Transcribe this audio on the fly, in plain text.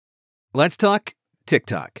Let's talk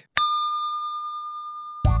TikTok.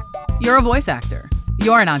 You're a voice actor.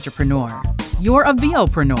 You're an entrepreneur. You're a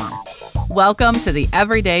VOpreneur. Welcome to the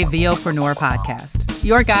Everyday VOpreneur podcast,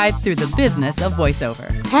 your guide through the business of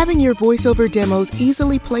voiceover. Having your voiceover demos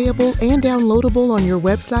easily playable and downloadable on your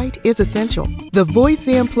website is essential. The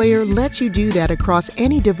VoiceZam player lets you do that across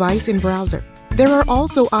any device and browser. There are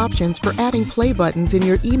also options for adding play buttons in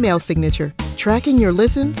your email signature, tracking your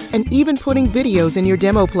listens, and even putting videos in your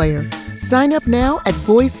demo player. Sign up now at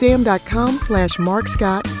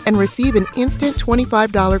voicezam.com/MarkScott and receive an instant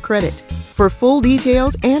 $25 credit. For full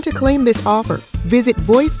details and to claim this offer, visit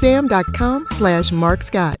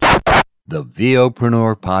voicezam.com/MarkScott. The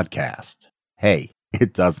VOpreneur Podcast. Hey,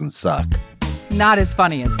 it doesn't suck. Not as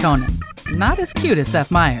funny as Conan. Not as cute as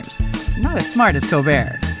Seth Meyers. Not as smart as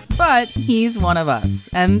Colbert. But he's one of us,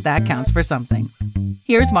 and that counts for something.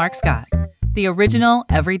 Here's Mark Scott, the original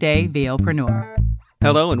Everyday VOpreneur.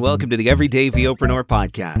 Hello and welcome to the Everyday VOpreneur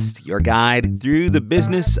podcast, your guide through the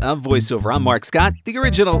business of voiceover. I'm Mark Scott, the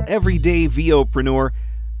original Everyday VOpreneur.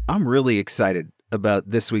 I'm really excited about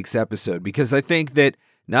this week's episode because I think that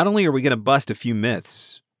not only are we going to bust a few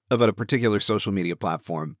myths about a particular social media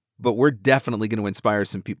platform, but we're definitely going to inspire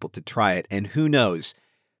some people to try it. And who knows,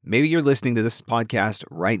 maybe you're listening to this podcast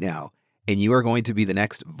right now and you are going to be the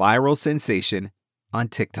next viral sensation on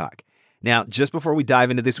TikTok. Now, just before we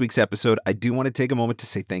dive into this week's episode, I do want to take a moment to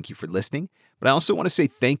say thank you for listening, but I also want to say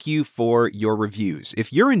thank you for your reviews.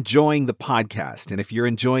 If you're enjoying the podcast and if you're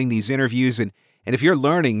enjoying these interviews and if you're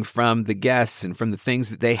learning from the guests and from the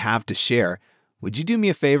things that they have to share, would you do me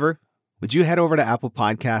a favor? Would you head over to Apple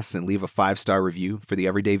Podcasts and leave a 5-star review for the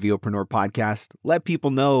Everyday VOpreneur podcast? Let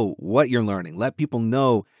people know what you're learning. Let people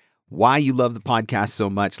know why you love the podcast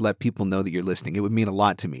so much. Let people know that you're listening. It would mean a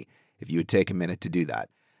lot to me if you would take a minute to do that.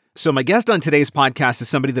 So my guest on today's podcast is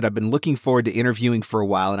somebody that I've been looking forward to interviewing for a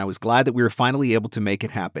while, and I was glad that we were finally able to make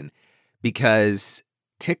it happen because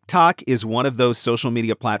TikTok is one of those social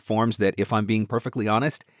media platforms that, if I'm being perfectly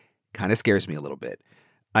honest, kind of scares me a little bit.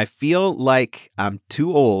 I feel like I'm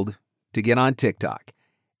too old to get on TikTok,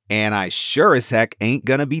 and I sure as heck ain't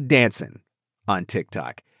gonna be dancing on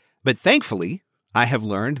TikTok. But thankfully, I have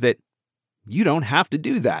learned that you don't have to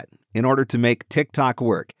do that in order to make TikTok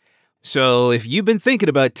work. So if you've been thinking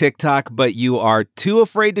about TikTok, but you are too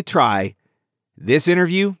afraid to try, this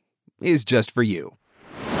interview is just for you.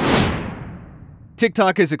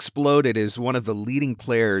 TikTok has exploded as one of the leading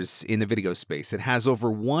players in the video space. It has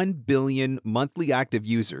over 1 billion monthly active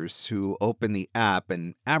users who open the app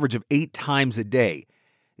an average of 8 times a day.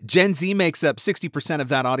 Gen Z makes up 60% of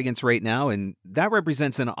that audience right now, and that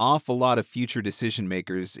represents an awful lot of future decision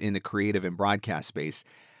makers in the creative and broadcast space.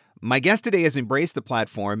 My guest today has embraced the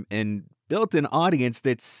platform and built an audience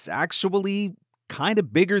that's actually kind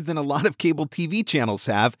of bigger than a lot of cable TV channels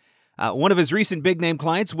have. One of his recent big-name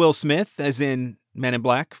clients, Will Smith, as in Men in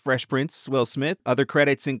Black, Fresh Prince, Will Smith. Other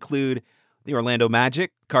credits include the Orlando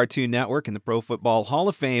Magic, Cartoon Network, and the Pro Football Hall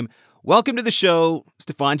of Fame. Welcome to the show,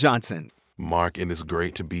 Stefan Johnson. Mark, it is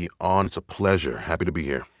great to be on. It's a pleasure. Happy to be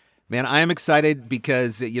here. Man, I am excited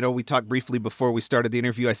because, we talked briefly before we started the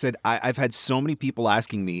interview. I said I've had so many people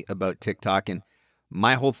asking me about TikTok, and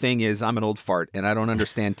my whole thing is I'm an old fart, and I don't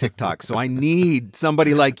understand TikTok. So I need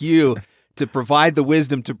somebody like you to provide the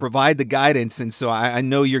wisdom, to provide the guidance, and so I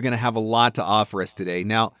know you're going to have a lot to offer us today.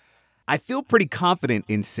 Now, I feel pretty confident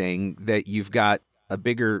in saying that you've got a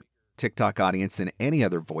bigger TikTok audience than any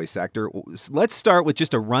other voice actor. Let's start with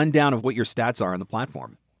just a rundown of what your stats are on the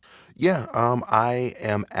platform. Yeah, I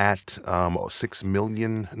am at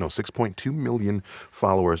 6.2 million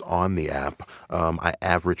followers on the app. I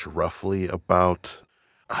average roughly about,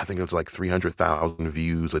 I think it was like 300,000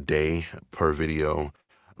 views a day per video.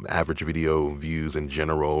 Average video views in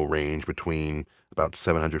general range between about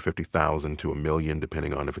 750,000 to 1 million,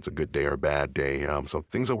 depending on if it's a good day or a bad day. So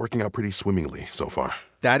things are working out pretty swimmingly so far.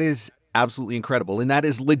 That is absolutely incredible. And that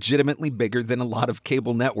is legitimately bigger than a lot of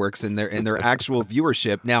cable networks and their actual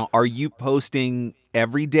viewership. Now, are you posting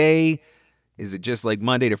every day? Is it just like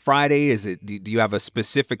Monday to Friday? Do you have a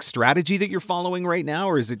specific strategy that you're following right now,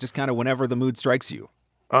 or is it just kind of whenever the mood strikes you?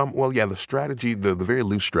 Well, yeah, the strategy, the very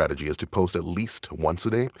loose strategy is to post at least once a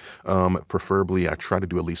day. Preferably, I try to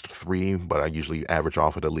do at least 3, but I usually average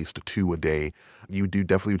off at least 2 a day. You do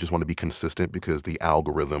definitely just want to be consistent because the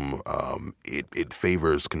algorithm, it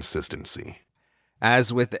favors consistency.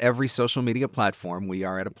 As with every social media platform, we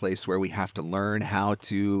are at a place where we have to learn how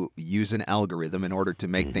to use an algorithm in order to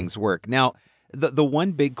make things work. Now, the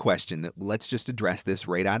one big question that let's just address this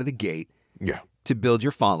right out of the gate. Yeah. To build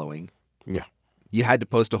your following. Yeah. you had to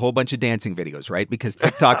post a whole bunch of dancing videos, right? Because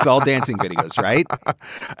TikTok's all dancing videos, right?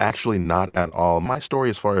 Actually, not at all. My story,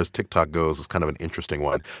 as far as TikTok goes, is kind of an interesting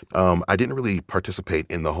one. I didn't really participate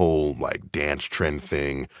in the whole like dance trend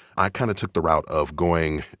thing. I kind of took the route of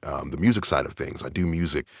going the music side of things. I do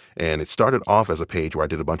music, and it started off as a page where I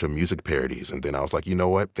did a bunch of music parodies, and then I was like, you know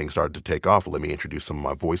what? Things started to take off. Let me introduce some of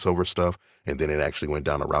my voiceover stuff, and then it actually went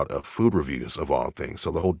down a route of food reviews of all things.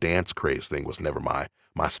 So the whole dance craze thing was never my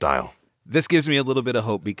style. This gives me a little bit of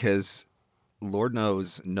hope because Lord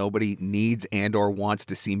knows nobody needs and or wants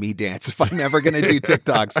to see me dance if I'm ever going to do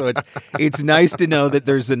TikTok. So it's nice to know that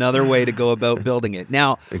there's another way to go about building it.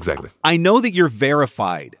 Now, Exactly. I know that you're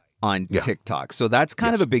verified on Yeah. TikTok, so that's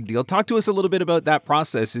kind of a big deal. Talk to us a little bit about that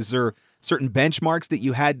process. Is there certain benchmarks that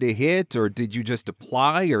you had to hit, or did you just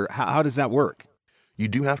apply, or how does that work? You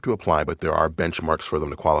do have to apply, but there are benchmarks for them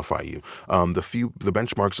to qualify you. The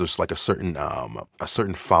benchmarks is like a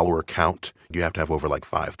certain follower count. You have to have over like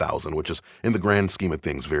 5,000, which is in the grand scheme of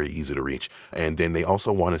things very easy to reach. And then they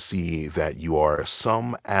also want to see that you are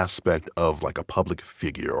some aspect of like a public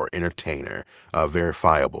figure or entertainer,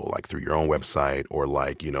 verifiable, like through your own website or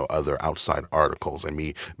like other outside articles. And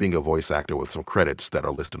me being a voice actor with some credits that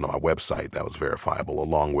are listed on my website, that was verifiable,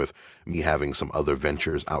 along with me having some other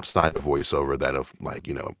ventures outside of voiceover that have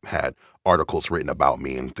had articles written about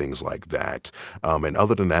me and things like that. And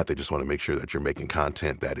other than that, they just want to make sure that you're making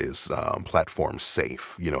content that is platform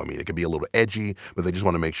safe. It could be a little edgy, but they just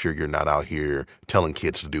want to make sure you're not out here telling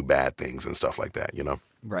kids to do bad things and stuff like that,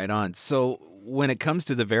 Right on. So when it comes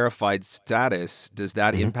to the verified status, does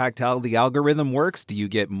that impact how the algorithm works? Do you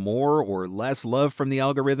get more or less love from the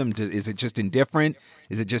algorithm? Is it just indifferent?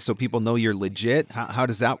 Is it just so people know you're legit? How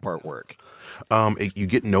does that part work? You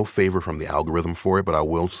get no favor from the algorithm for it, but I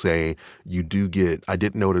will say I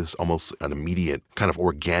did notice almost an immediate kind of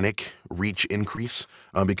organic reach increase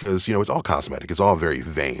because, it's all cosmetic. It's all very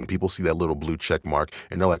vain. People see that little blue check mark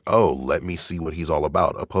and they're like, oh, let me see what he's all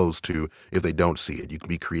about. Opposed to if they don't see it, you can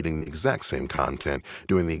be creating the exact same content,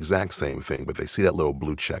 doing the exact same thing, but they see that little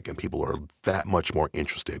blue check and people are that much more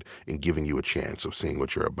interested in giving you a chance of seeing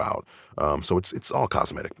what you're about. So it's all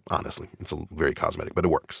cosmetic, honestly. It's very cosmetic, but it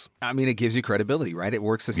works. I mean, it gives you credibility, right? It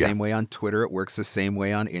works the same way on Twitter. It works the same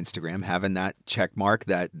way on Instagram. Having that check mark,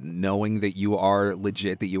 that knowing that you are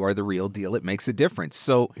legit, that you are the real deal, it makes a difference.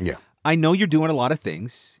 So Yeah. I know you're doing a lot of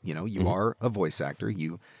things. You are a voice actor.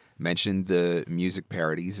 You mentioned the music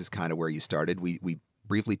parodies is kind of where you started. We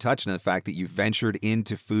briefly touched on the fact that you ventured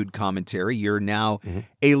into food commentary. You're now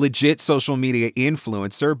a legit social media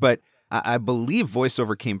influencer, but I believe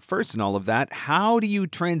voiceover came first in all of that. How do you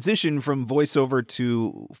transition from voiceover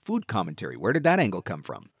to food commentary? Where did that angle come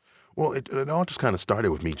from? Well, it all just kind of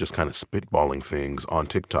started with me just kind of spitballing things on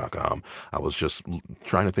TikTok. I was just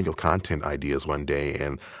trying to think of content ideas one day,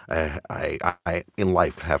 and I in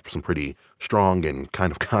life have some pretty strong and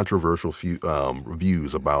kind of controversial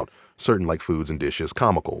views about certain like foods and dishes,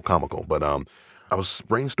 comical, but I was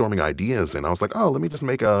brainstorming ideas and I was like, oh, let me just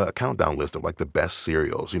make a countdown list of like the best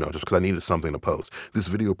cereals, just because I needed something to post. This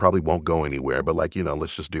video probably won't go anywhere, but like,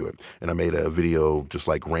 let's just do it. And I made a video just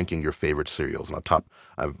like ranking your favorite cereals. And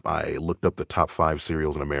I looked up the top 5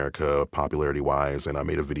 cereals in America, popularity wise, and I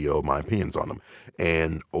made a video of my opinions on them.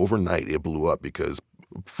 And overnight it blew up because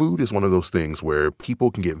food is one of those things where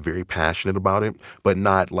people can get very passionate about it, but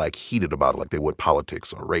not like heated about it like they would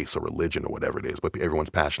politics or race or religion or whatever it is. But everyone's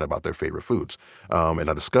passionate about their favorite foods. And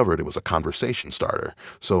I discovered it was a conversation starter.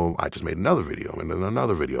 So I just made another video and then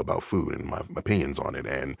another video about food and my opinions on it.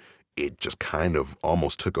 And it just kind of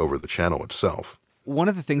almost took over the channel itself. One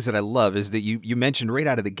of the things that I love is that you mentioned right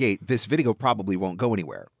out of the gate, this video probably won't go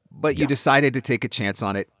anywhere, but you decided to take a chance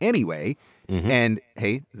on it anyway. And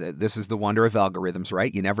hey, this is the wonder of algorithms,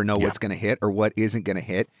 right? You never know what's going to hit or what isn't going to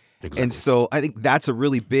hit. Exactly. And so I think that's a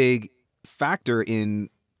really big factor in,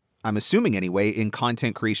 I'm assuming anyway, in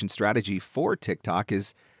content creation strategy for TikTok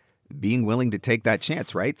is being willing to take that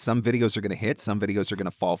chance, right? Some videos are going to hit, some videos are going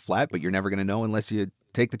to fall flat, but you're never going to know unless you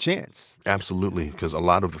take the chance. Absolutely, because a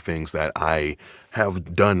lot of the things that I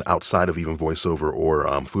have done outside of even voiceover or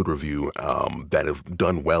food review that have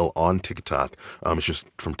done well on TikTok, it's just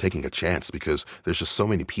from taking a chance because there's just so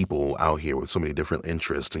many people out here with so many different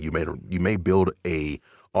interests, and you may build a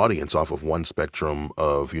audience off of one spectrum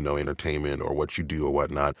of entertainment or what you do or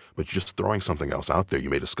whatnot, but just throwing something else out there, you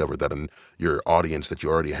may discover that your audience that you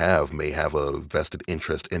already have may have a vested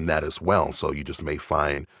interest in that as well. So you just may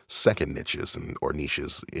find second niches or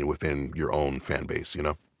niches within your own fan base,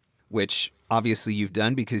 Which obviously you've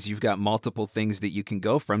done because you've got multiple things that you can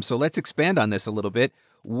go from. So let's expand on this a little bit.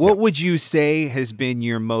 What would you say has been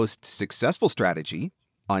your most successful strategy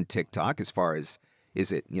on TikTok as far as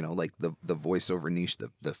Is it, like the voiceover niche,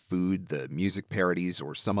 the food, the music parodies,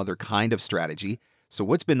 or some other kind of strategy? So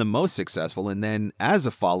what's been the most successful? And then as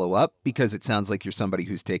a follow-up, because it sounds like you're somebody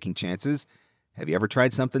who's taking chances, have you ever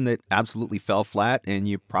tried something that absolutely fell flat and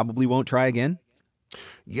you probably won't try again?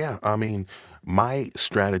 Yeah, I mean, my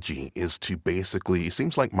strategy is to basically, it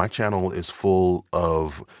seems like my channel is full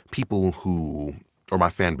of people who, or my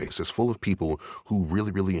fan base is full of people who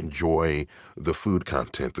really, really enjoy the food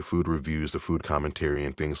content, the food reviews, the food commentary,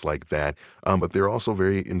 and things like that. But they're also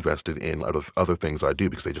very invested in other things I do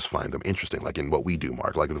because they just find them interesting, like in what we do,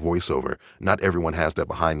 Mark, like the voiceover. Not everyone has that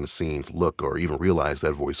behind the scenes look or even realize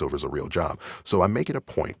that voiceover is a real job. So I make it a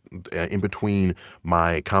point in between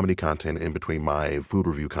my comedy content, in between my food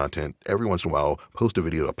review content, every once in a while, post a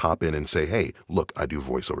video to pop in and say, hey, look, I do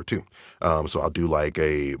voiceover too. So I'll do like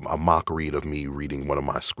a mock read of me reading one of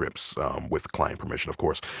my scripts with client permission, of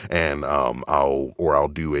course, and I'll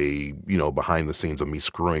do a behind the scenes of me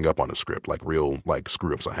screwing up on a script, like real like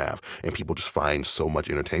screw ups I have, and people just find so much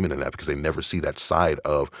entertainment in that because they never see that side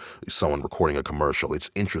of someone recording a commercial.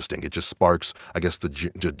 It's interesting. It just sparks, I guess, the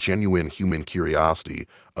genuine human curiosity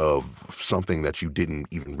of something that you didn't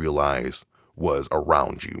even realize was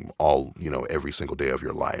around you all every single day of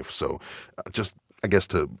your life. So just I guess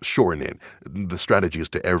to shorten it, the strategy is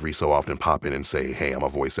to every so often pop in and say, hey, I'm a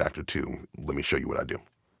voice actor too. Let me show you what I do.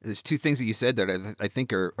 There's two things that you said that I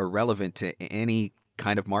think are relevant to any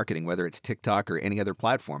kind of marketing, whether it's TikTok or any other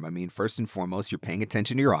platform. I mean, first and foremost, you're paying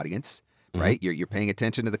attention to your audience, right? You're paying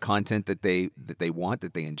attention to the content that they want,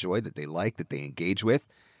 that they enjoy, that they like, that they engage with.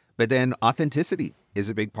 But then authenticity is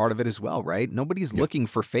a big part of it as well, right? Nobody's looking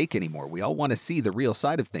for fake anymore. We all want to see the real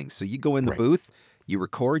side of things. So you go in the booth, you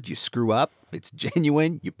record, you screw up, it's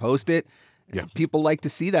genuine, you post it. Yeah. People like to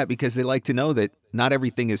see that because they like to know that not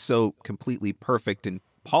everything is so completely perfect and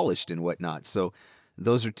polished and whatnot. So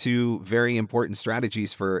those are two very important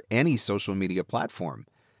strategies for any social media platform.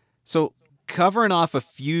 So covering off a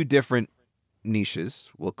few different niches,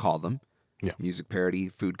 we'll call them, music parody,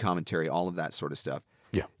 food commentary, all of that sort of stuff.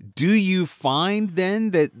 Yeah. Do you find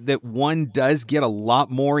then that one does get a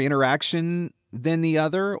lot more interaction than the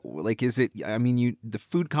other? Like, is it, I mean, the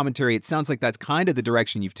food commentary, it sounds like that's kind of the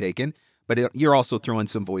direction you've taken, but you're also throwing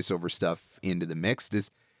some voiceover stuff into the mix.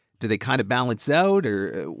 Do they kind of balance out,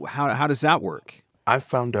 or how does that work? I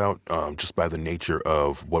found out just by the nature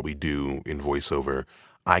of what we do in voiceover,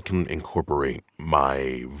 I can incorporate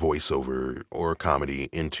my voiceover or comedy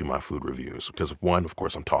into my food reviews because one, of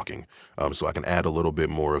course, I'm talking. So I can add a little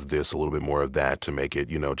bit more of this, a little bit more of that to make it,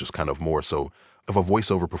 just kind of more so of a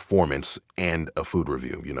voiceover performance and a food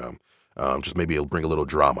review, just maybe it'll bring a little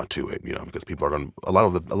drama to it, because people are going a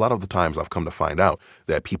lot of the times I've come to find out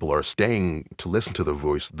that people are staying to listen to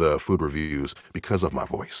the food reviews because of my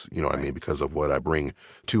voice, what I mean, because of what I bring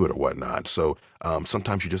to it or whatnot. So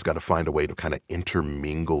sometimes you just got to find a way to kind of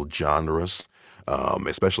intermingle genres,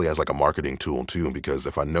 especially as like a marketing tool too, because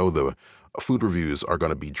if I know the food reviews are going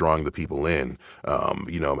to be drawing the people in,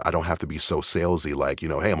 I don't have to be so salesy like,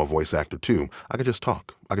 hey, I'm a voice actor too. I could just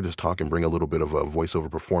talk. And bring a little bit of a voiceover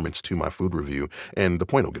performance to my food review, and the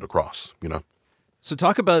point will get across, So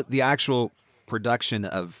talk about the actual production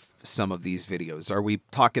of some of these videos. Are we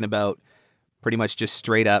talking about pretty much just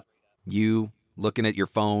straight up you looking at your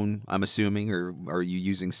phone, I'm assuming, or are you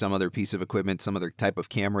using some other piece of equipment, some other type of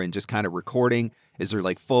camera, and just kind of recording? Is there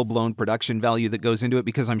like full-blown production value that goes into it?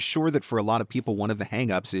 Because I'm sure that for a lot of people, one of the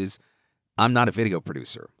hang-ups is, I'm not a video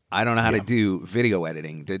producer. I don't know how to do video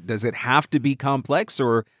editing. Does it have to be complex,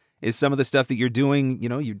 or is some of the stuff that you're doing,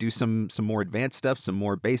 you do some more advanced stuff, some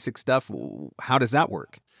more basic stuff? How does that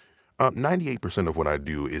work? 98% of what I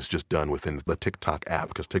do is just done within the TikTok app,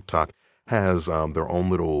 because TikTok has their own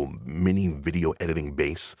little mini video editing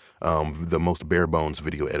base, the most bare bones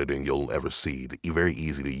video editing you'll ever see, very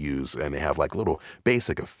easy to use, and they have like little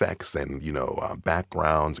basic effects and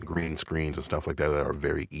backgrounds and green screens and stuff like that that are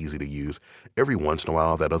very easy to use. Every once in a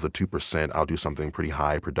while, that other 2%, I'll do something pretty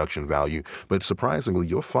high production value, but surprisingly,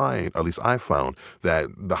 you'll find, at least I found, that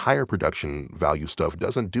the higher production value stuff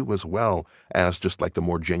doesn't do as well as just like the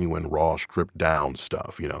more genuine, raw, stripped down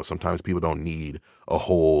stuff. Sometimes people don't need a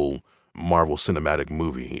whole Marvel cinematic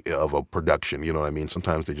movie of a production, you know what I mean?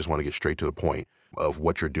 Sometimes they just want to get straight to the point of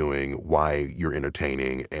what you're doing, why you're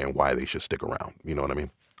entertaining, and why they should stick around. You know what I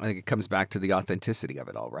mean? I think it comes back to the authenticity of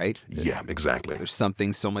it all, right? Yeah, exactly. There's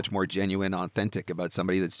something so much more genuine, authentic about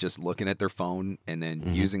somebody that's just looking at their phone and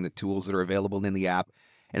then using the tools that are available in the app.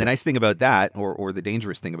 And the nice thing about that, or the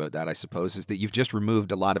dangerous thing about that, I suppose, is that you've just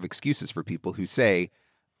removed a lot of excuses for people who say,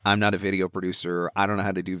 I'm not a video producer, I don't know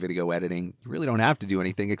how to do video editing. You really don't have to do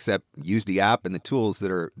anything except use the app and the tools that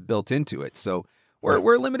are built into it. So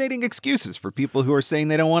We're eliminating excuses for people who are saying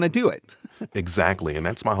they don't want to do it. Exactly. And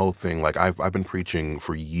that's my whole thing. Like I've been preaching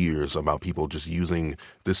for years about people just using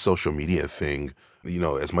this social media thing,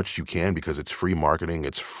 as much as you can, because it's free marketing,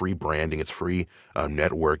 it's free branding, it's free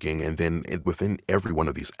networking. And then within every one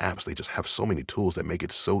of these apps, they just have so many tools that make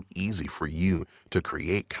it so easy for you to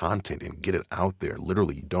create content and get it out there.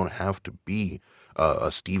 Literally, you don't have to be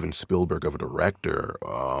a Steven Spielberg of a director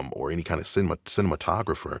or any kind of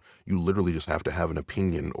cinematographer. You literally just have to have an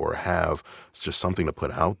opinion or have just something to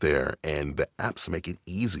put out there. And the apps make it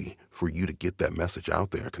easy for you to get that message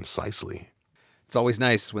out there concisely. It's always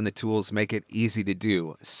nice when the tools make it easy to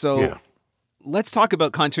do. So let's talk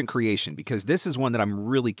about content creation, because this is one that I'm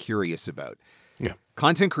really curious about. Yeah.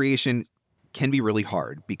 Content creation can be really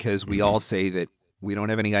hard because we all say that we don't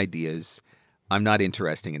have any ideas. I'm not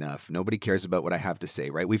interesting enough. Nobody cares about what I have to say,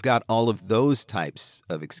 right? We've got all of those types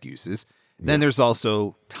of excuses. Then there's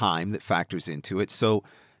also time that factors into it. So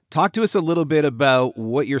talk to us a little bit about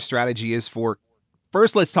what your strategy is for.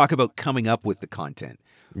 First, let's talk about coming up with the content.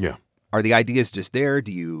 Yeah. Are the ideas just there?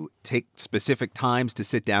 Do you take specific times to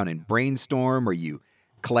sit down and brainstorm? Are you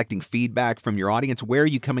collecting feedback from your audience? Where are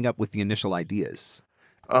you coming up with the initial ideas?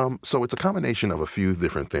 So it's a combination of a few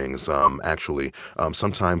different things, actually.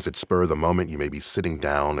 Sometimes it's spur of the moment. You may be sitting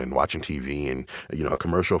down and watching TV and, a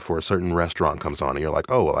commercial for a certain restaurant comes on and you're like,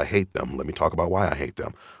 oh, well, I hate them. Let me talk about why I hate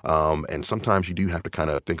them. And sometimes you do have to kind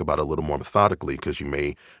of think about it a little more methodically because you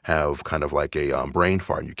may have kind of like a brain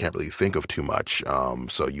fart and you can't really think of too much.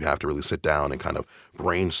 So you have to really sit down and kind of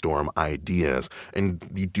brainstorm ideas. And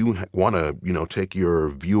you do want to, take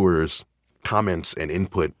your viewers' comments and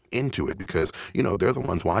input into it because, they're the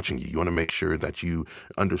ones watching you. You want to make sure that you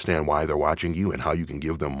understand why they're watching you and how you can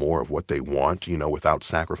give them more of what they want, without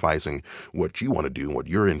sacrificing what you want to do, what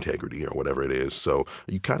your integrity or whatever it is. So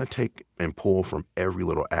you kind of take and pull from every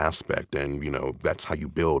little aspect and, that's how you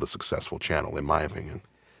build a successful channel, in my opinion.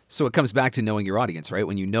 So it comes back to knowing your audience, right?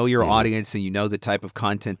 When you know your audience and you know the type of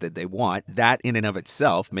content that they want, that in and of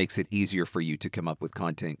itself makes it easier for you to come up with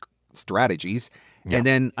content strategies. Yeah. And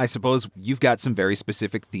then I suppose you've got some very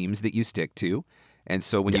specific themes that you stick to. And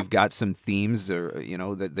so when you've got some themes or,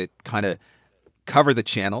 that kind of cover the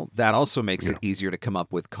channel, that also makes it easier to come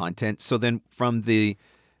up with content. So then from the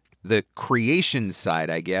creation side,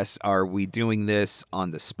 I guess, are we doing this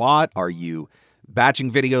on the spot? Are you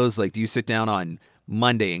batching videos? Like, do you sit down on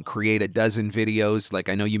Monday and create a dozen videos? Like,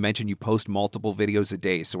 I know you mentioned you post multiple videos a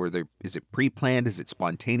day. So is it pre-planned? Is it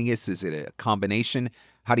spontaneous? Is it a combination?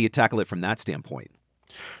 How do you tackle it from that standpoint?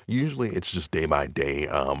 Usually it's just day by day.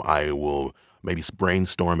 I will maybe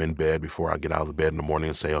brainstorm in bed before I get out of the bed in the morning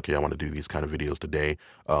and say, okay, I want to do these kind of videos today.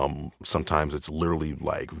 Sometimes it's literally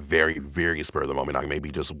like very, very spur of the moment. I may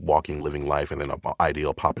be just walking, living life, and then an idea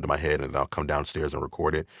will pop into my head and I'll come downstairs and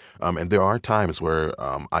record it. And there are times where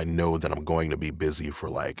I know that I'm going to be busy for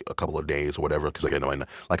like a couple of days or whatever, because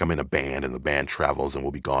I'm in a band and the band travels and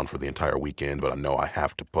we'll be gone for the entire weekend, but I know I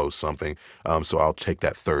have to post something. So I'll take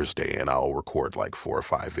that Thursday and I'll record like 4 or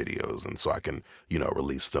 5 videos, and so I can,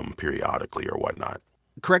 release them periodically or whatnot.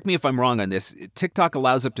 Correct me if I'm wrong on this. TikTok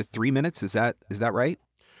allows up to 3 minutes. Is that right?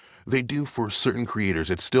 They do for certain creators.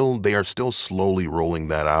 They are still slowly rolling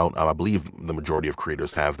that out. I believe the majority of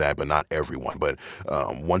creators have that, but not everyone. But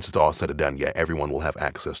once it's all said and done, everyone will have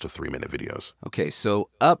access to 3-minute videos. Okay, so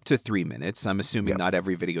up to 3 minutes. I'm assuming not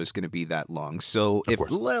every video is going to be that long. So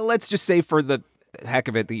let's just say for the heck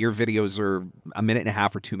of it that your videos are 1.5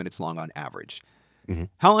 minutes or 2 minutes long on average. Mm-hmm.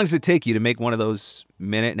 How long does it take you to make one of those 1.5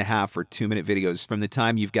 minute or 2 minute videos from the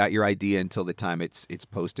time you've got your idea until the time it's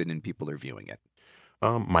posted and people are viewing it?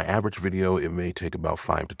 My average video, it may take about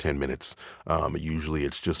 5 to 10 minutes. Usually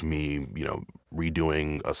it's just me,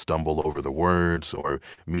 redoing a stumble over the words or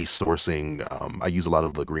me sourcing. I use a lot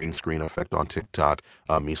of the green screen effect on TikTok,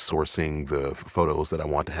 me sourcing the photos that I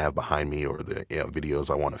want to have behind me or the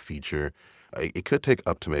videos I want to feature. It could take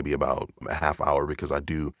up to maybe about a half hour because I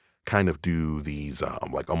do kind of do these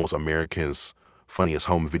like almost America's Funniest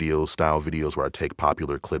Home Videos style videos where I take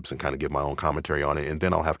popular clips and kind of give my own commentary on it. And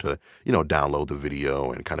then I'll have to, download the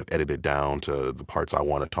video and kind of edit it down to the parts I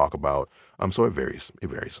want to talk about. So it varies.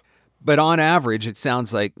 But on average, it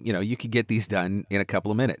sounds like, you could get these done in a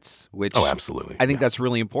couple of minutes, which absolutely. I think that's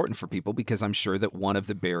really important for people because I'm sure that one of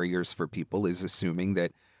the barriers for people is assuming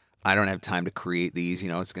that I don't have time to create these,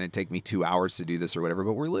 it's going to take me 2 hours to do this or whatever.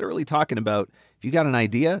 But we're literally talking about, if you got an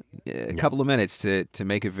idea, a couple of minutes to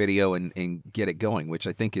make a video and get it going, which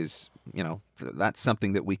I think is, that's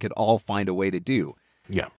something that we could all find a way to do.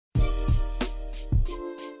 Yeah.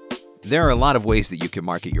 There are a lot of ways that you can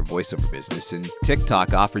market your voiceover business, and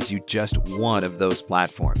TikTok offers you just one of those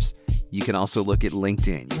platforms. You can also look at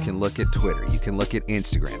LinkedIn. You can look at Twitter. You can look at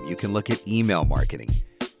Instagram. You can look at email marketing.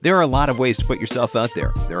 There are a lot of ways to put yourself out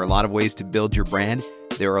there. There are a lot of ways to build your brand.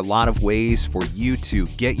 There are a lot of ways for you to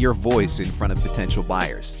get your voice in front of potential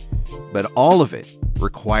buyers. But all of it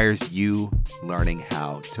requires you learning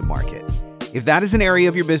how to market. If that is an area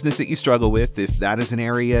of your business that you struggle with, if that is an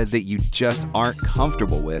area that you just aren't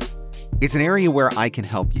comfortable with, it's an area where I can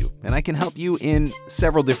help you. And I can help you in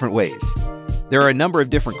several different ways. There are a number of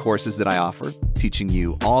different courses that I offer, teaching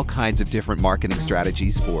you all kinds of different marketing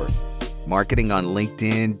strategies for marketing on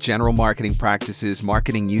LinkedIn, general marketing practices,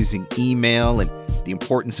 marketing using email, and the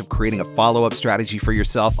importance of creating a follow-up strategy for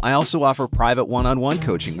yourself. I also offer private one-on-one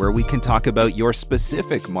coaching where we can talk about your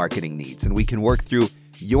specific marketing needs and we can work through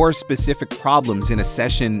your specific problems in a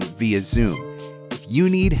session via Zoom. If you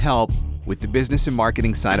need help with the business and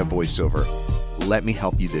marketing side of voiceover, let me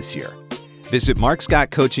help you this year. Visit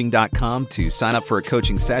markscottcoaching.com to sign up for a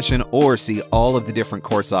coaching session or see all of the different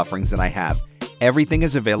course offerings that I have. Everything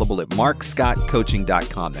is available at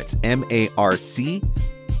markscottcoaching.com. That's MarkScott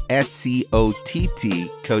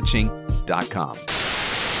coaching.com.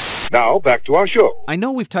 Now, back to our show. I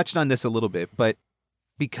know we've touched on this a little bit, but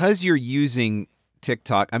because you're using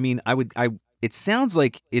TikTok, it sounds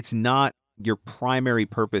like it's not your primary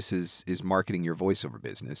purpose is marketing your voiceover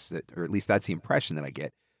business, or at least that's the impression that I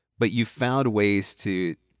get. But you found ways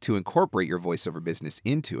to incorporate your voiceover business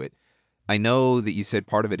into it. I know that you said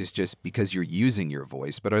part of it is just because you're using your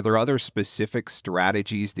voice, but are there other specific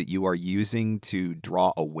strategies that you are using to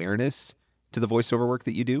draw awareness to the voiceover work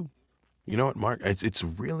that you do? You know what, Mark? That's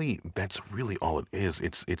really all it is.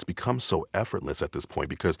 It's become so effortless at this point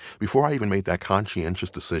because before I even made that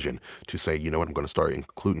conscientious decision to say, you know what, I'm going to start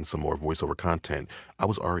including some more voiceover content, I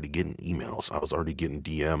was already getting emails. I was already getting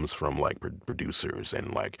DMs from like producers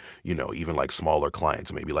and like, you know, even like smaller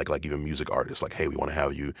clients, maybe like even music artists, like, hey, we want to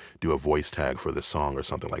have you do a voice tag for this song or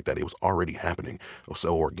something like that. It was already happening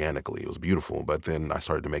so organically. It was beautiful. But then I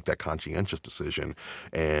started to make that conscientious decision,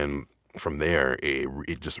 and from there,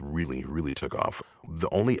 it just really, really took off. The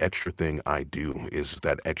only extra thing I do is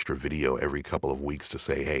that extra video every couple of weeks to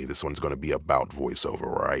say, hey, this one's going to be about voiceover,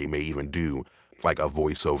 or I may even do like a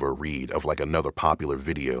voiceover read of like another popular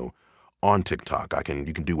video on TikTok.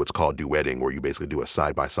 You can do what's called duetting, where you basically do a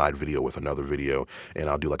side-by-side video with another video, and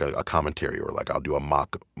I'll do like a commentary, or like I'll do a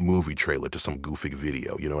mock movie trailer to some goofy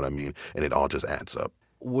video, you know what I mean? And it all just adds up.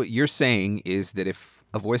 What you're saying is that if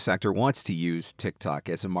a voice actor wants to use TikTok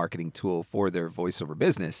as a marketing tool for their voiceover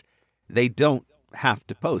business, they don't have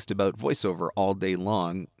to post about voiceover all day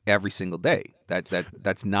long every single day.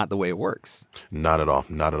 That's not the way it works. Not at all.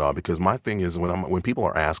 Not at all. Because my thing is when people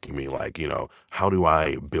are asking me like, you know, how do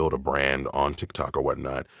I build a brand on TikTok or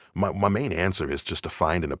whatnot, my main answer is just to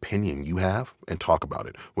find an opinion you have and talk about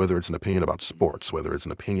it. Whether it's an opinion about sports, whether it's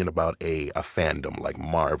an opinion about a fandom like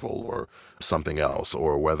Marvel or something else,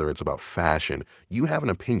 or whether it's about fashion, you have an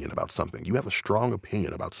opinion about something. You have a strong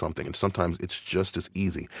opinion about something. And sometimes it's just as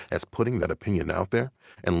easy as putting that opinion out there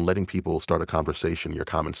and letting people start a conversation in your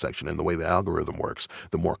comment section. And the way the algorithm works,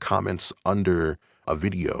 the more comments under a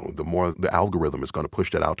video, the more the algorithm is going to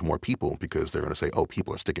push that out to more people, because they're going to say, oh,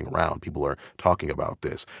 people are sticking around, people are talking about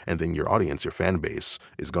this. And then your audience, your fan base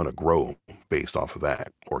is going to grow based off of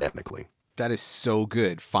that organically. That is so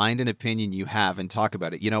good. Find an opinion you have and talk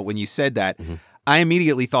about it. You know, when you said that, I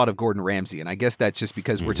immediately thought of Gordon Ramsay, and I guess that's just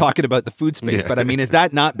because we're talking about the food space. Yeah. But I mean, is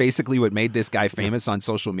that not basically what made this guy famous on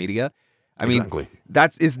social media? I mean, exactly.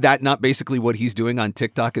 Is that not basically what he's doing on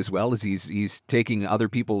TikTok as well? Is he's taking other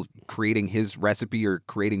people creating his recipe or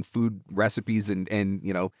creating food recipes and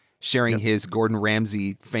you know, sharing his Gordon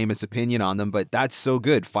Ramsay famous opinion on them? But that's so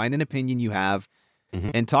good. Find an opinion you have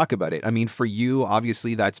and talk about it. I mean, for you,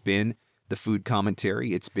 obviously, that's been the food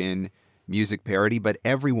commentary. It's been music parody. But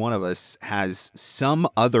every one of us has some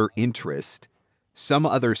other interest, some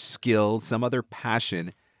other skill, some other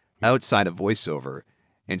passion outside of voiceover.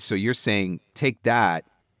 And so you're saying take that,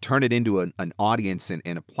 turn it into an audience and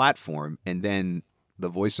a platform, and then the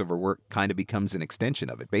voiceover work kind of becomes an extension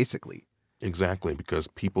of it, basically. Exactly, because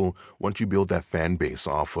people, once you build that fan base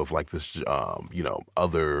off of like this, you know,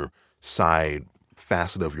 other side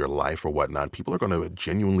facet of your life or whatnot, people are going to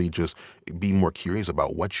genuinely just be more curious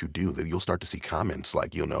about what you do. That you'll start to see comments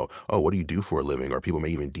like, you know, oh, what do you do for a living? Or people may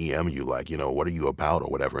even DM you like, you know, what are you about or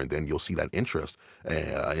whatever. And then you'll see that interest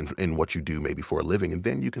in what you do maybe for a living. And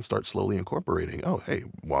then you can start slowly incorporating, oh, hey,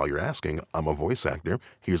 while you're asking, I'm a voice actor.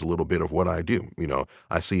 Here's a little bit of what I do. You know,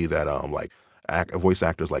 I see that like voice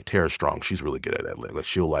actors like Tara Strong. She's really good at that. Like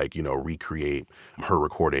she'll like, recreate her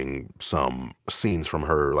recording some scenes from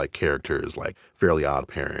her like characters like Fairly Odd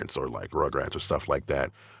Parents or like Rugrats or stuff like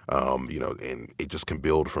that. And it just can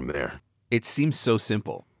build from there. It seems so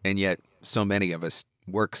simple, and yet so many of us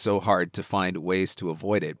work so hard to find ways to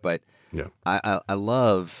avoid it. But yeah, I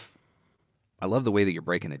love the way that you're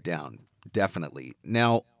breaking it down. Definitely.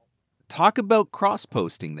 Now, talk about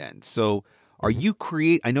cross-posting then. So I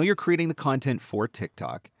know you're creating the content for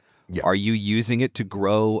TikTok. Yeah. Are you using it to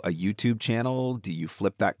grow a YouTube channel? Do you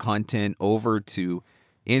flip that content over to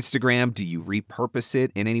Instagram? Do you repurpose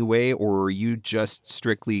it in any way? Or are you just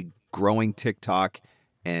strictly growing TikTok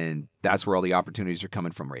and that's where all the opportunities are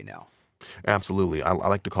coming from right now? Absolutely. I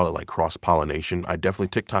like to call it like cross-pollination.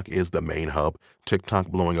 TikTok is the main hub. TikTok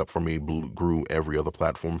blowing up for me grew every other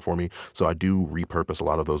platform for me. So I do repurpose a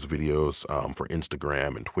lot of those videos for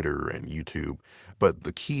Instagram and Twitter and YouTube. But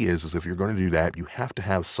the key is if you're going to do that, you have to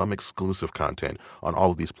have some exclusive content on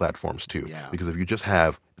all of these platforms too. Yeah. Because if you just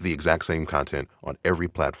have the exact same content on every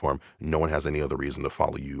platform, no one has any other reason to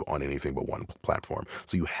follow you on anything but one platform.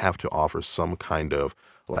 So you have to offer some kind of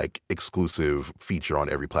like exclusive feature on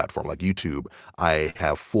every platform. Like YouTube, I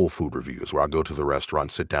have full food reviews where I go to the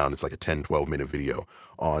restaurant, sit down. It's like a 10, 12-minute video.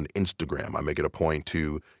 On Instagram, I make it a point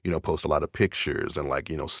to, post a lot of pictures and like,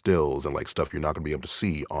 stills and like stuff you're not going to be able to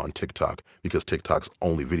see on TikTok because TikTok's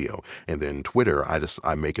only video. And then Twitter,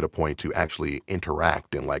 I make it a point to actually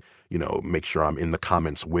interact and like, make sure I'm in the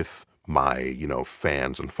comments with my,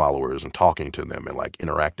 fans and followers and talking to them and like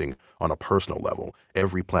interacting on a personal level.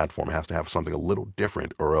 Every platform has to have something a little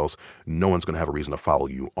different or else no one's going to have a reason to follow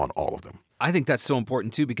you on all of them. I think that's so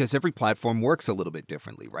important too because every platform works a little bit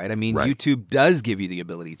differently, right? I mean, Right. YouTube does give you the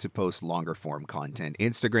ability to post longer form content.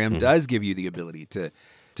 Instagram does give you the ability to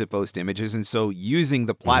post images. And so using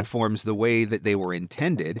the platforms the way that they were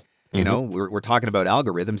intended, we're talking about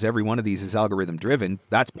algorithms. Every one of these is algorithm driven.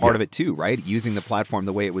 That's part of it too, right? Using the platform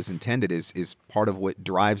the way it was intended is part of what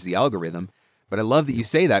drives the algorithm. But I love that you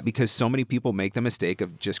say that because so many people make the mistake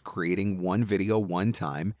of just creating one video one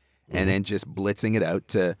time and then just blitzing it out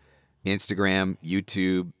to Instagram,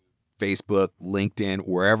 YouTube, Facebook, LinkedIn,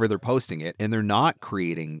 wherever they're posting it, and they're not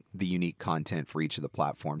creating the unique content for each of the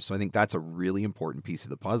platforms. So I think that's a really important piece of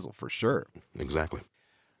the puzzle for sure. Exactly.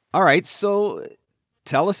 All right, so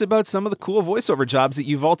tell us about some of the cool voiceover jobs that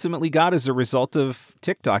you've ultimately got as a result of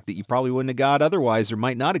TikTok that you probably wouldn't have got otherwise or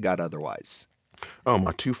might not have got otherwise. Oh,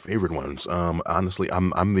 my two favorite ones. Honestly,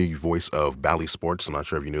 I'm the voice of Bally Sports. I'm not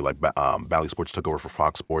sure if you knew, like Bally Sports took over for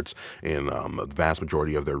Fox Sports in the vast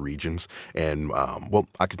majority of their regions. And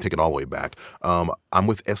I can take it all the way back. I'm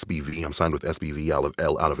with SBV. I'm signed with SBV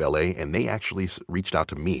out of LA, and they actually reached out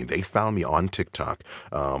to me. They found me on TikTok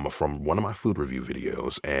from one of my food review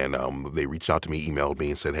videos, and they reached out to me, emailed me,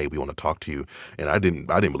 and said, "Hey, we want to talk to you." And I didn't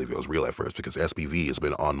believe it was real at first because SBV has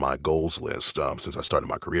been on my goals list since I started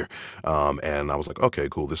my career, and I was like, okay,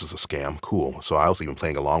 cool, this is a scam, cool. So I was even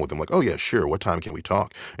playing along with them, like, oh yeah, sure, what time can we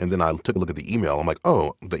talk? And then I took a look at the email. I'm like,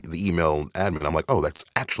 oh, the email admin. I'm like, oh, that's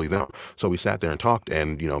actually them. So we sat there and talked,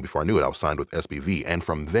 and before I knew it, I was signed with SBV. And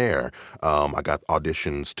from there, I got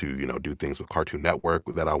auditions to do things with Cartoon Network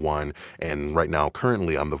that I won. And right now,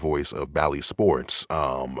 currently, I'm the voice of Bally Sports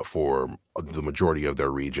for the majority of their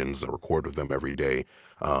regions. I record with them every day.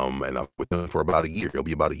 And I'm with them for about a year. It'll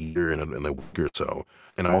be about a year and a week or so.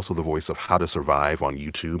 And I'm also the voice of How to Survive on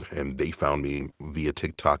YouTube, and they found me via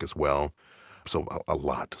TikTok as well. So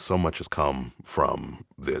so much has come from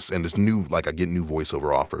this. And it's new, like I get new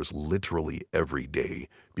voiceover offers literally every day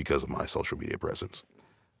because of my social media presence.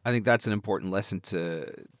 I think that's an important lesson to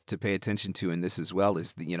pay attention to in this as well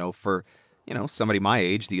is, for somebody my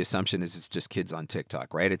age, the assumption is it's just kids on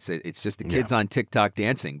TikTok, right? It's just the kids on TikTok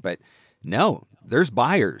dancing. But no, there's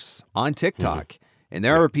buyers on TikTok. And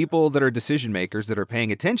there are people that are decision makers that are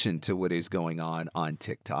paying attention to what is going on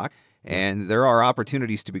TikTok. And there are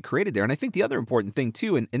opportunities to be created there. And I think the other important thing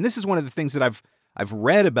too, and this is one of the things that I've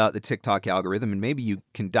read about the TikTok algorithm, and maybe you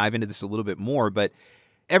can dive into this a little bit more, but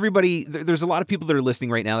there's a lot of people that are listening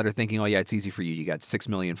right now that are thinking, oh yeah, it's easy for you. You got 6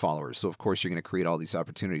 million followers. So of course you're going to create all these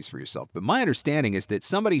opportunities for yourself. But my understanding is that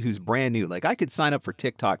somebody who's brand new, like I could sign up for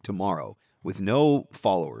TikTok tomorrow with no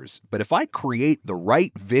followers, but if I create the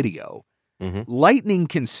right video, lightning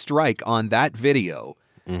can strike on that video,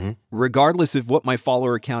 regardless of what my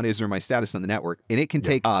follower count is or my status on the network, and it can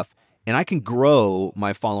take off, and I can grow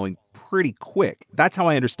my following pretty quick. That's how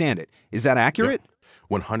I understand it. Is that accurate?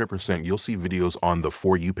 100%. You'll see videos on the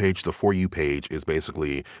For You page. The For You page is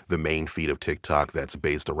basically the main feed of TikTok that's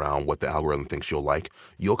based around what the algorithm thinks you'll like.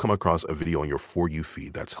 You'll come across a video on your For You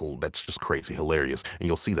feed that's just crazy, hilarious. And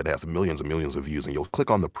you'll see that it has millions and millions of views. And you'll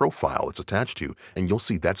click on the profile it's attached to, and you'll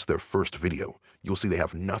see that's their first video. You'll see they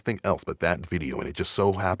have nothing else but that video. And it just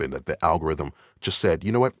so happened that the algorithm just said,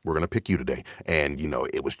 you know what, we're going to pick you today. And,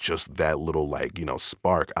 it was just that little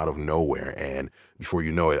spark out of nowhere. And before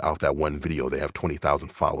you know it, out that one video, they have 20,000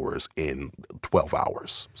 followers in 12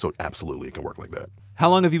 hours. So absolutely, it can work like that. How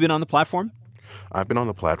long have you been on the platform? I've been on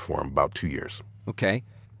the platform about 2 years. Okay.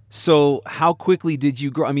 So how quickly did you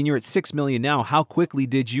grow? I mean, you're at 6 million now. How quickly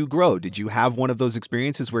did you grow? Did you have one of those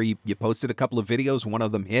experiences where you posted a couple of videos, one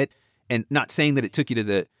of them hit? And not saying that it took you to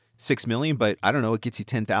the 6 million, but I don't know, it gets you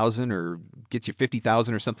 10,000 or gets you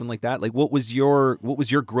 50,000 or something like that. Like, what was your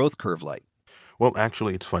growth curve like? Well,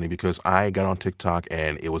 actually, it's funny because I got on TikTok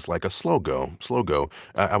and it was like a slow go.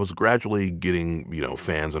 I was gradually getting,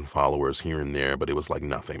 fans and followers here and there, but it was like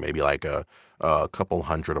nothing, maybe like a couple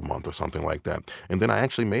hundred a month or something like that. And then I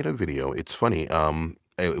actually made a video. It's funny.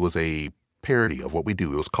 It was a parody of what we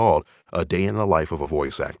do. It was called A Day in the Life of a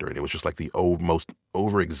Voice Actor. And it was just like the most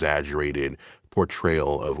over-exaggerated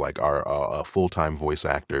portrayal of like our full-time voice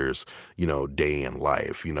actors, day in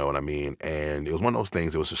life, you know what I mean? And it was one of those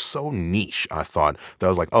things that was just so niche, I thought, that I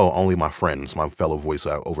was like, oh, only my fellow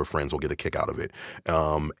voice-over friends will get a kick out of it.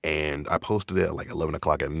 And I posted it at like 11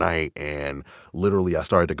 o'clock at night, and literally I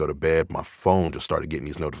started to go to bed. My phone just started getting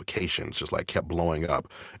these notifications, just like kept blowing up.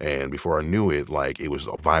 And before I knew it, like it was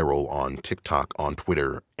viral on TikTok, on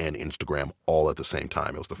Twitter, and Instagram all at the same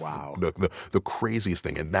time. It was the craziest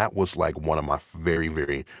thing. And that was like one of my very,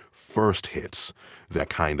 very first hits that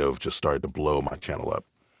kind of just started to blow my channel up.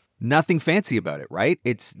 Nothing fancy about it, right?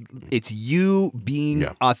 It's you being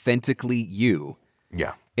authentically you.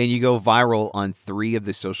 Yeah. And you go viral on 3 of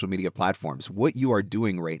the social media platforms. What you are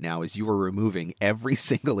doing right now is you are removing every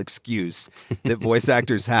single excuse that voice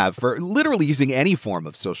actors have for literally using any form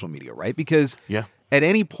of social media, right? Because at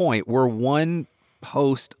any point, we're one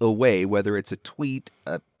post away, whether it's a tweet,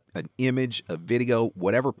 an image, a video,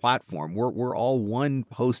 whatever platform, we're all one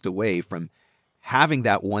post away from having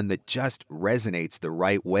that one that just resonates the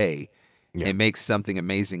right way and makes something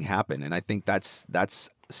amazing happen. And I think that's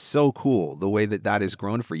so cool, the way that has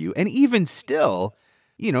grown for you. And even still,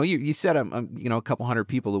 you said a couple hundred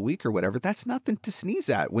people a week or whatever. That's nothing to sneeze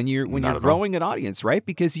at when you're growing an audience, right?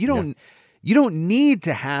 Because you don't need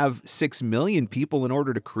to have 6 million people in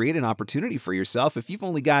order to create an opportunity for yourself. If you've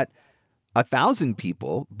only got 1,000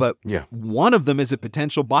 people, but one of them is a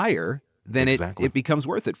potential buyer, then it becomes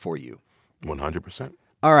worth it for you. 100%.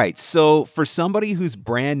 All right. So for somebody who's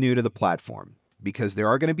brand new to the platform, because there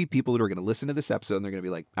are going to be people that are going to listen to this episode and they're going to be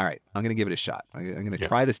like, all right, I'm going to give it a shot. I'm going to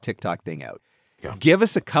try this TikTok thing out. Yeah. Give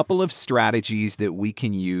us a couple of strategies that we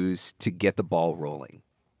can use to get the ball rolling.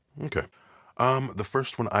 Okay. The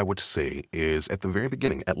first one I would say is at the very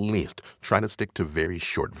beginning, at least, try to stick to very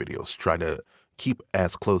short videos. Try to keep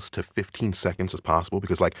as close to 15 seconds as possible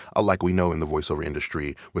because like we know in the voiceover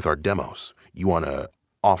industry with our demos, you want to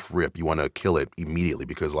off rip, you want to kill it immediately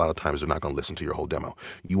because a lot of times they're not going to listen to your whole demo.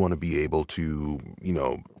 You want to be able to,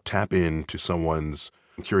 tap into someone's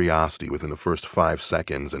curiosity within the first 5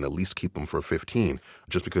 seconds and at least keep them for 15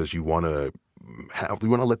 just because you want to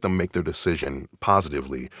let them make their decision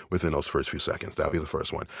positively within those first few seconds. That'll be the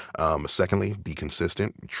first one. Secondly, be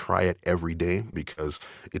consistent. Try it every day because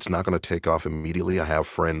it's not going to take off immediately. I have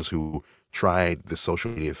friends who tried the social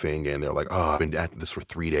media thing and they're like, oh, I've been at this for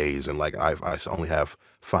 3 days and like I only have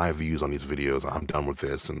 5 views on these videos. I'm done with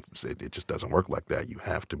this. And it just doesn't work like that. You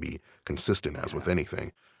have to be consistent as with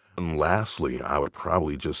anything. And lastly, I would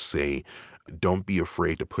probably just say, don't be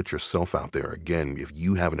afraid to put yourself out there. Again, if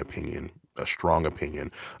you have an opinion, a strong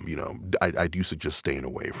opinion, I do suggest staying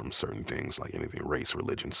away from certain things like anything, race,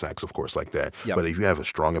 religion, sex, of course, like that. Yep. But if you have a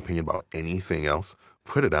strong opinion about anything else,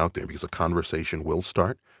 put it out there because a conversation will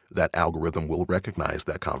start. That algorithm will recognize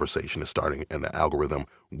that conversation is starting and the algorithm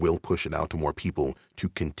will push it out to more people to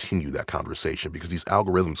continue that conversation because these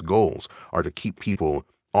algorithms' goals are to keep people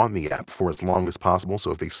on the app for as long as possible.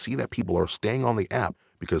 So if they see that people are staying on the app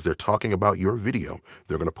because they're talking about your video,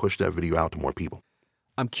 they're going to push that video out to more people.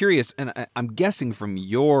 I'm curious, and I'm guessing from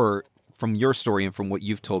your story and from what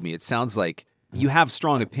you've told me, it sounds like you have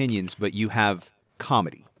strong opinions, but you have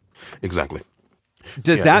comedy. Exactly.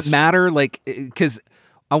 Does that matter? Like, because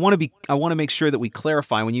I want to make sure that we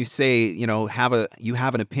clarify when you say, you have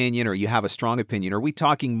an opinion or you have a strong opinion. Are we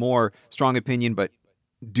talking more strong opinion, but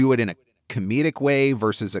do it in a comedic way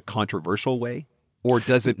versus a controversial way, or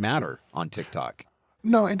does it matter on TikTok?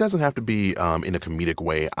 No, it doesn't have to be in a comedic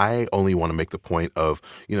way. I only want to make the point of,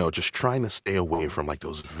 just trying to stay away from like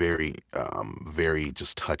those very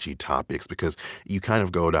just touchy topics, because you kind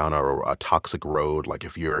of go down a toxic road. Like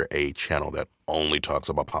if you're a channel that only talks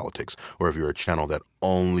about politics, or if you're a channel that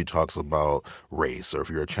only talks about race, or if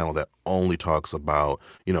you're a channel that only talks about,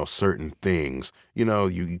 certain things,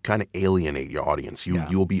 you kind of alienate your audience.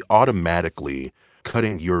 You'll be automatically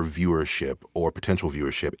cutting your viewership or potential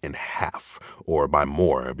viewership in half or by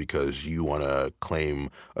more because you want to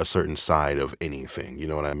claim a certain side of anything. You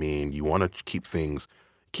know what I mean? You want to keep things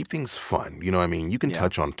fun. You know what I mean? You can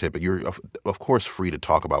touch on topic. You're of course free to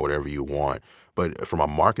talk about whatever you want, but from a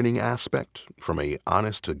marketing aspect, from a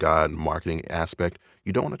honest to God marketing aspect,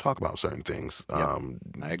 you don't want to talk about certain things. I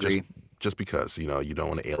agree. Just because, you don't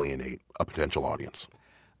want to alienate a potential audience.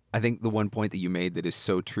 I think the one point that you made that is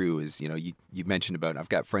so true is, you mentioned about, I've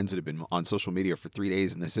got friends that have been on social media for 3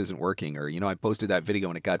 days and this isn't working, or, I posted that video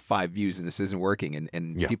and it got 5 views and this isn't working,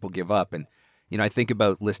 and people give up. And, I think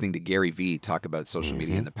about listening to Gary Vee talk about social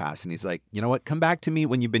media in the past, and he's like, you know what, come back to me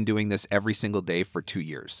when you've been doing this every single day for 2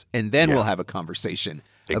 years, and then we'll have a conversation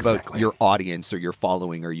about your audience or your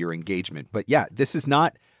following or your engagement. But yeah, this is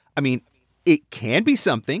not, it can be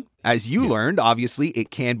something, as you learned, obviously,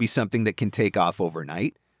 it can be something that can take off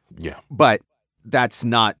overnight. Yeah. But that's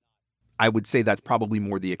not, I would say that's probably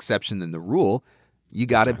more the exception than the rule. You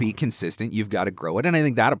got to be consistent. You've got to grow it. And I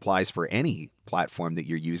think that applies for any platform that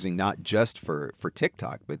you're using, not just for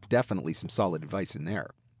TikTok, but definitely some solid advice in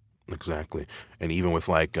there. Exactly. And even with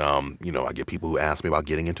like, I get people who ask me about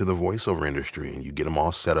getting into the voiceover industry, and you get them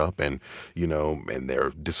all set up and, and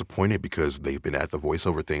they're disappointed because they've been at the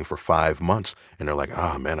voiceover thing for 5 months and they're like,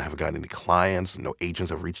 oh man, I haven't gotten any clients. No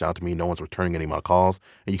agents have reached out to me. No one's returning any of my calls.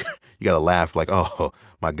 And you got to laugh like, oh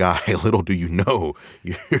my guy, little do you know,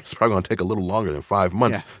 it's probably going to take a little longer than 5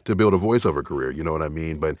 months to build a voiceover career. You know what I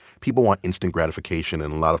mean? But people want instant gratification,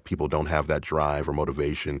 and a lot of people don't have that drive or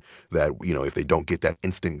motivation that, if they don't get that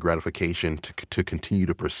instant gratification to continue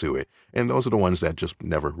to pursue it. And those are the ones that just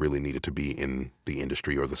never really needed to be in the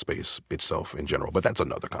industry or the space itself in general. But that's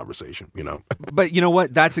another conversation, But you know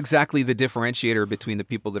what? That's exactly the differentiator between the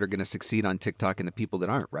people that are going to succeed on TikTok and the people that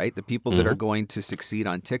aren't, right? The people that are going to succeed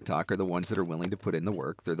on TikTok are the ones that are willing to put in the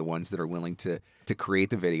work. They're the ones that are willing to create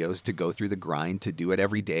the videos, to go through the grind, to do it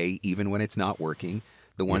every day, even when it's not working.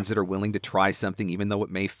 The ones that are willing to try something, even though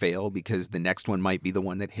it may fail, because the next one might be the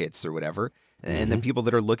one that hits or whatever. And the people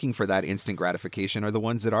that are looking for that instant gratification are the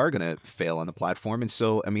ones that are going to fail on the platform. And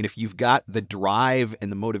so, if you've got the drive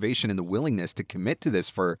and the motivation and the willingness to commit to this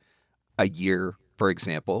for a year, for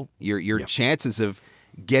example, your chances of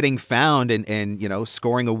getting found and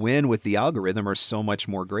scoring a win with the algorithm are so much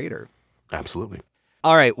more greater. Absolutely.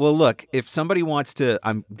 All right. Well, look, if somebody wants to,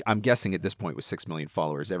 I'm guessing at this point with 6 million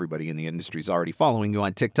followers, everybody in the industry is already following you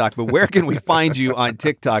on TikTok. But where can we find you on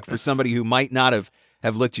TikTok for somebody who might not have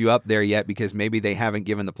looked you up there yet because maybe they haven't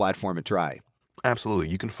given the platform a try? Absolutely.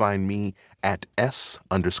 You can find me at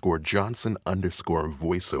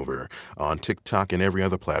S_Johnson_voiceover on TikTok and every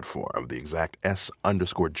other platform. The exact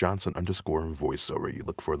S_Johnson_voiceover. You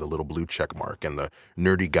look for the little blue check mark and the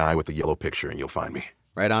nerdy guy with the yellow picture, and you'll find me.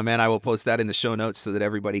 Right on, man. I will post that in the show notes so that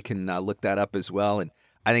everybody can look that up as well. And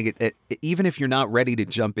I think even if you're not ready to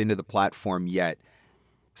jump into the platform yet,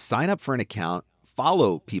 sign up for an account,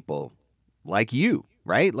 follow people like you,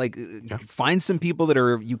 right? Like find some people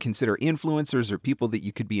that you consider influencers or people that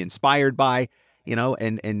you could be inspired by,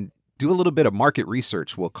 and do a little bit of market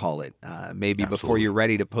research, we'll call it, maybe before you're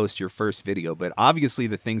ready to post your first video. But obviously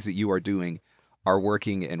the things that you are doing are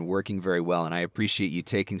working and working very well. And I appreciate you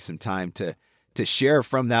taking some time to share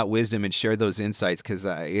from that wisdom and share those insights, because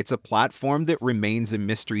it's a platform that remains a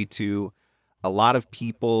mystery to a lot of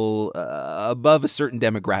people above a certain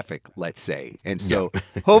demographic, let's say. And so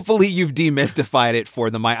hopefully you've demystified it for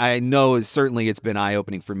them. I know certainly it's been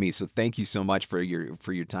eye-opening for me. So thank you so much for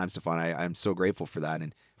your time, Stefan. I'm so grateful for that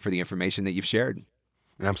and for the information that you've shared.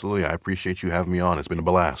 Absolutely. I appreciate you having me on. It's been a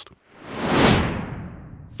blast.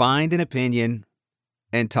 Find an opinion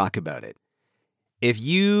and talk about it. If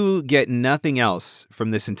you get nothing else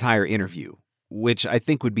from this entire interview, which I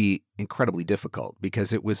think would be incredibly difficult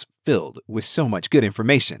because it was filled with so much good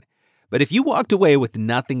information, but if you walked away with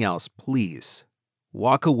nothing else, please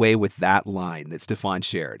walk away with that line that Stefan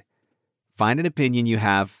shared. Find an opinion you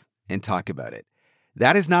have and talk about it.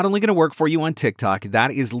 That is not only going to work for you on TikTok,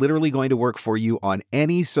 that is literally going to work for you on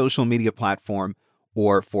any social media platform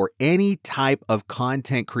or for any type of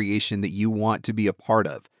content creation that you want to be a part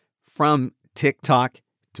of, from TikTok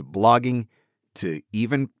to blogging to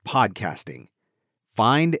even podcasting.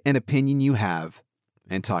 Find an opinion you have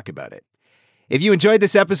and talk about it. If you enjoyed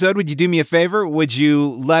this episode, would you do me a favor? Would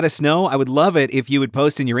you let us know? I would love it if you would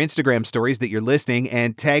post in your Instagram stories that you're listening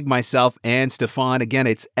and tag myself and Stefan. Again,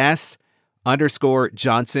 it's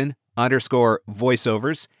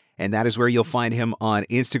S_Johnson_voiceovers. And that is where you'll find him on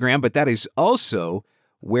Instagram. But that is also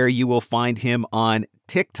where you will find him on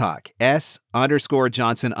TikTok,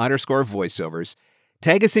 S_Johnson_voiceovers.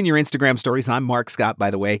 Tag us in your Instagram stories. I'm Mark Scott, by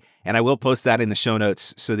the way, and I will post that in the show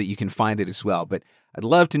notes so that you can find it as well. But I'd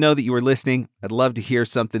love to know that you were listening. I'd love to hear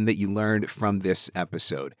something that you learned from this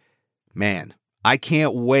episode. Man, I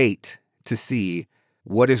can't wait to see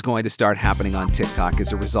what is going to start happening on TikTok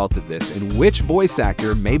as a result of this, and which voice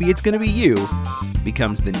actor, maybe it's going to be you,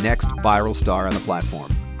 becomes the next viral star on the platform.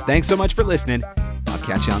 Thanks so much for listening. I'll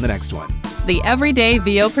catch you on the next one. The Everyday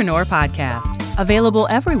VOpreneur Podcast. Available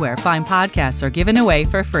everywhere fine podcasts are given away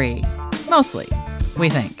for free. Mostly, we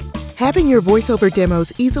think. Having your voiceover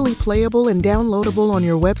demos easily playable and downloadable on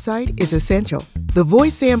your website is essential. The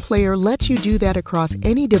VoiceZam player lets you do that across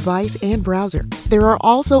any device and browser. There are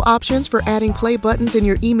also options for adding play buttons in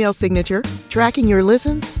your email signature, tracking your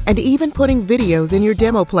listens, and even putting videos in your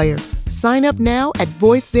demo player. Sign up now at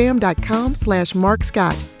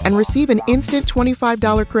voicezam.com/MarkScott and receive an instant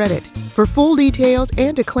 $25 credit. For full details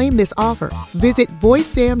and to claim this offer, visit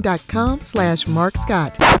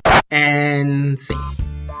voicezam.com/MarkScott. And see.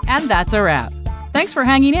 And that's a wrap. Thanks for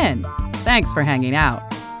hanging in. Thanks for hanging out.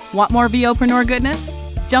 Want more VOpreneur goodness?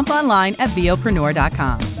 Jump online at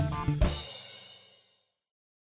VOpreneur.com.